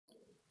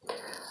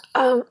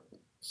Um,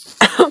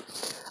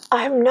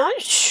 I'm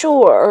not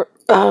sure.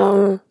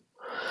 I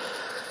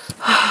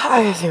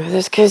gotta think about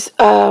this because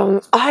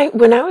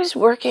when I was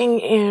working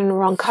in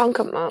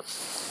Ronkonkoma,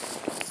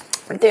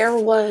 there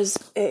was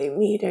a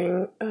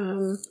meeting.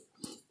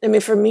 I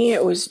mean, for me,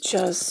 it was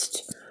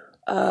just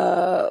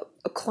a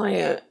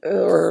client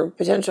or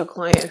potential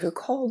client who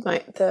called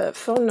the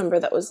phone number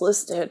that was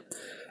listed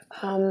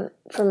from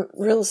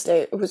real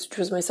estate, which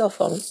was my cell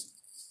phone.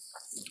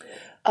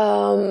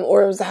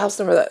 Or it was the house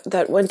number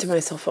that went to my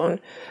cell phone.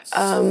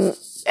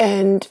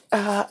 And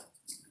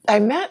I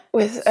met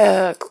with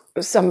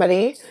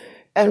somebody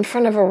in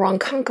front of a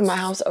Ronkonkoma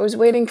house. I was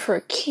waiting for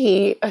a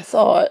key, I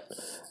thought,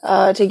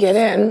 to get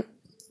in.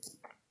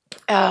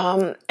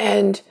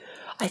 And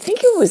I think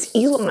it was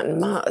Elon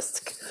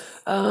Musk.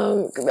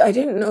 I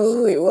didn't know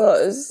who he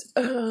was.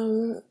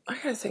 I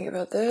gotta think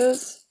about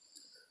this.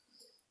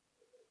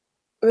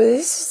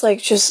 This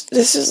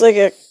is like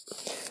a...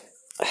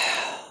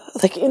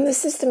 Like in the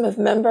system of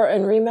member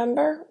and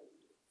remember,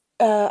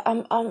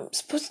 I'm a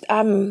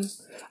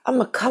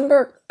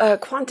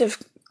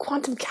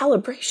quantum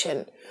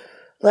calibration.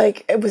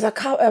 Like it was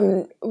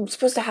I'm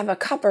supposed to have a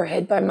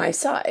copperhead by my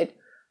side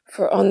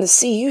on the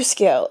CU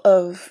scale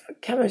of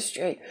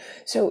chemistry.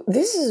 So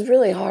this is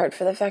really hard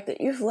for the fact that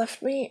you've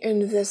left me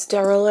in this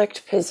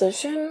derelict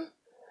position.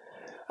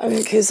 I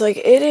mean, because like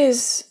it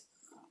is.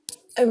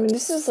 I mean,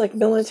 this is like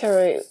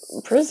military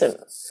prison.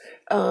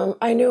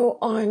 I know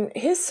on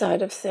his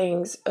side of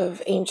things,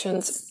 of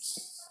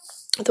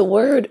ancients, the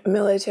word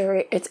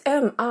military, it's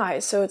MI,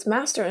 so it's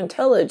master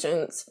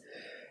intelligence,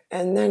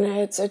 and then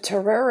it's a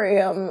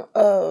terrarium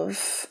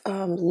of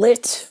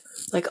lit,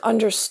 like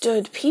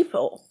understood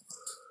people.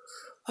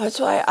 That's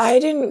why I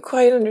didn't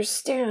quite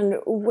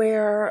understand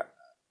where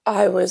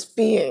I was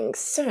being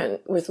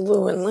sent with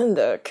Lou and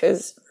Linda,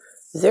 because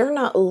they're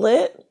not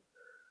lit,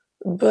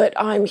 but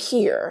I'm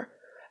here.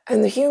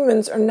 And the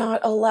humans are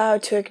not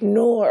allowed to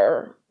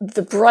ignore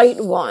the bright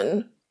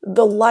one,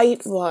 the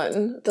light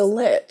one, the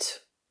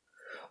lit.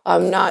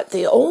 I'm not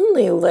the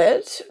only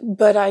lit,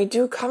 but I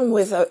do come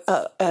with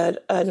an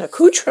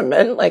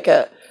accoutrement, like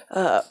a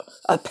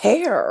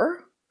pair.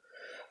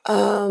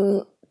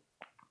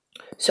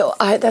 So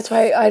that's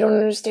why I don't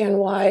understand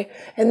why.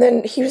 And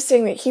then he was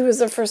saying that he was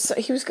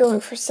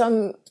going for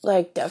some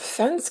like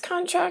defense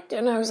contract,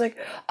 and I was like,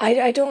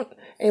 I don't.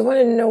 And he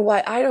wanted to know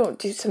why I don't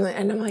do something,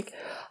 and I'm like,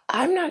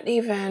 I'm not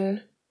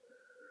even.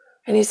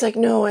 And he's like,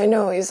 no, I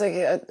know. He's like,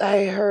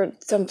 I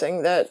heard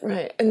something that,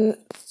 right.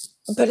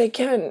 But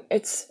again,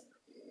 it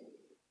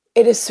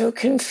is so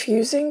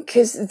confusing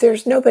because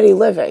there's nobody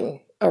living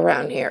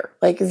around here.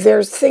 Like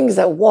there's things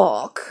that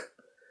walk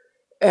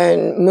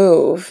and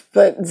move,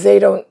 but they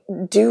don't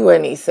do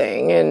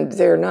anything. And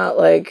they're not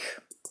like,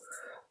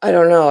 I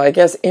don't know, I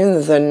guess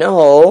in the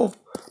know,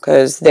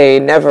 because they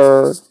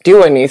never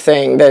do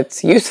anything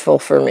that's useful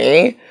for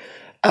me.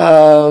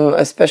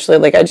 Especially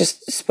like I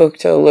just spoke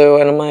to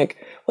Lou and I'm like,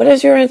 what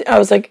is your, I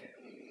was like,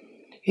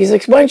 he's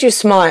like, why don't you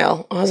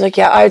smile? I was like,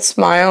 yeah, I'd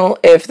smile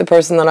if the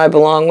person that I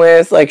belong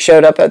with like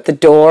showed up at the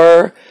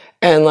door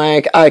and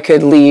like I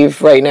could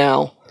leave right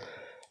now.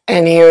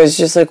 And he was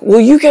just like, well,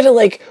 you gotta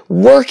like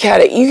work at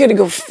it. You gotta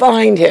go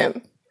find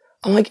him.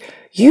 I'm like,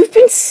 you've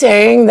been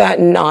saying that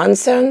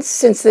nonsense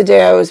since the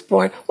day I was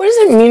born. What does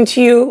that mean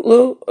to you,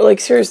 Lou? Like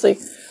seriously,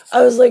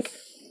 I was like,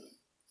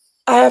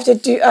 I have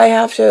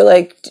to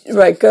like,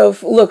 right, go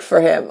look for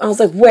him. I was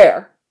like,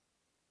 where?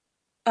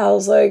 I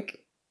was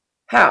like,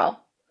 how?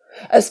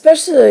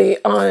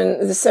 Especially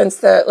on the sense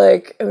that,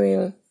 like, I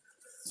mean,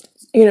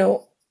 you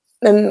know,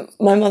 and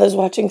my mother's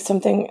watching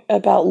something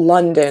about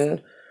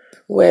London,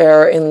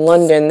 where in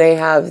London they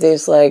have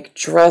these, like,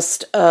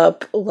 dressed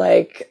up,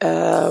 like,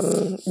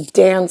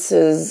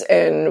 dances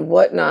and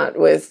whatnot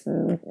with,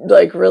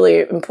 like, really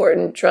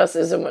important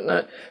dresses and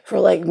whatnot for,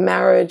 like,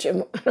 marriage.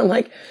 And I'm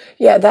like,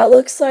 yeah, that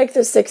looks like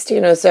the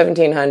 1600s or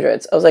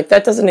 1700s. I was like,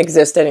 that doesn't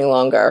exist any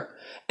longer.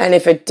 And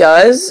if it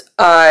does,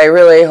 I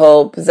really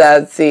hope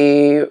that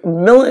the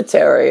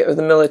military, or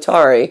the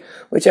military,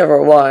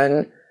 whichever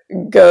one,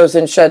 goes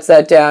and shuts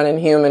that down in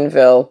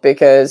Humanville,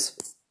 because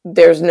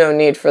there's no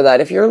need for that.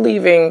 If you're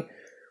leaving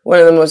one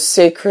of the most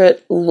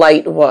sacred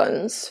light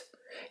ones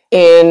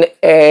in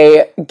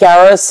a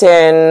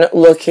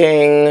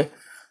garrison-looking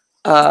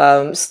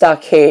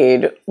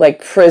stockade,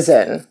 like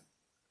prison,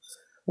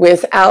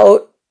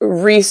 without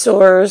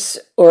resource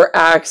or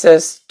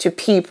access to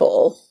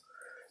people,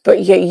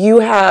 but yet you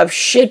have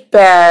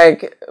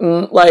shitbag,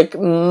 like,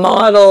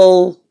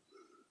 model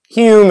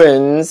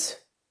humans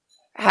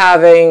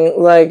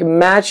having, like,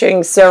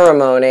 matching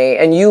ceremony,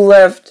 and you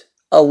left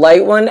a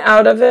light one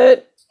out of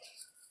it,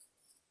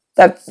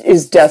 that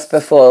is death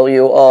before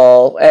you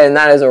all, and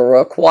that is a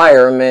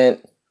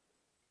requirement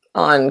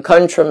on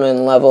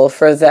countryman level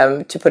for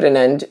them to put an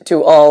end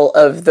to all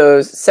of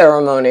those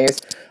ceremonies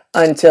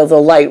until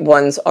the light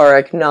ones are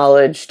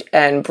acknowledged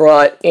and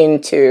brought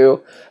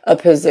into a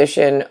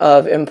position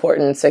of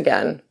importance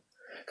again.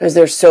 Because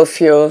there's so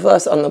few of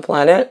us on the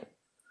planet,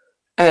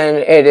 and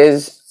it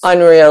is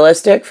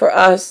unrealistic for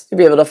us to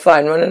be able to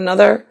find one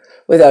another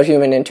without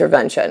human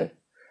intervention.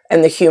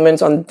 And the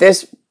humans on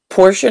this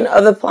portion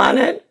of the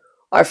planet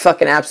are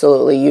fucking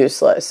absolutely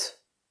useless.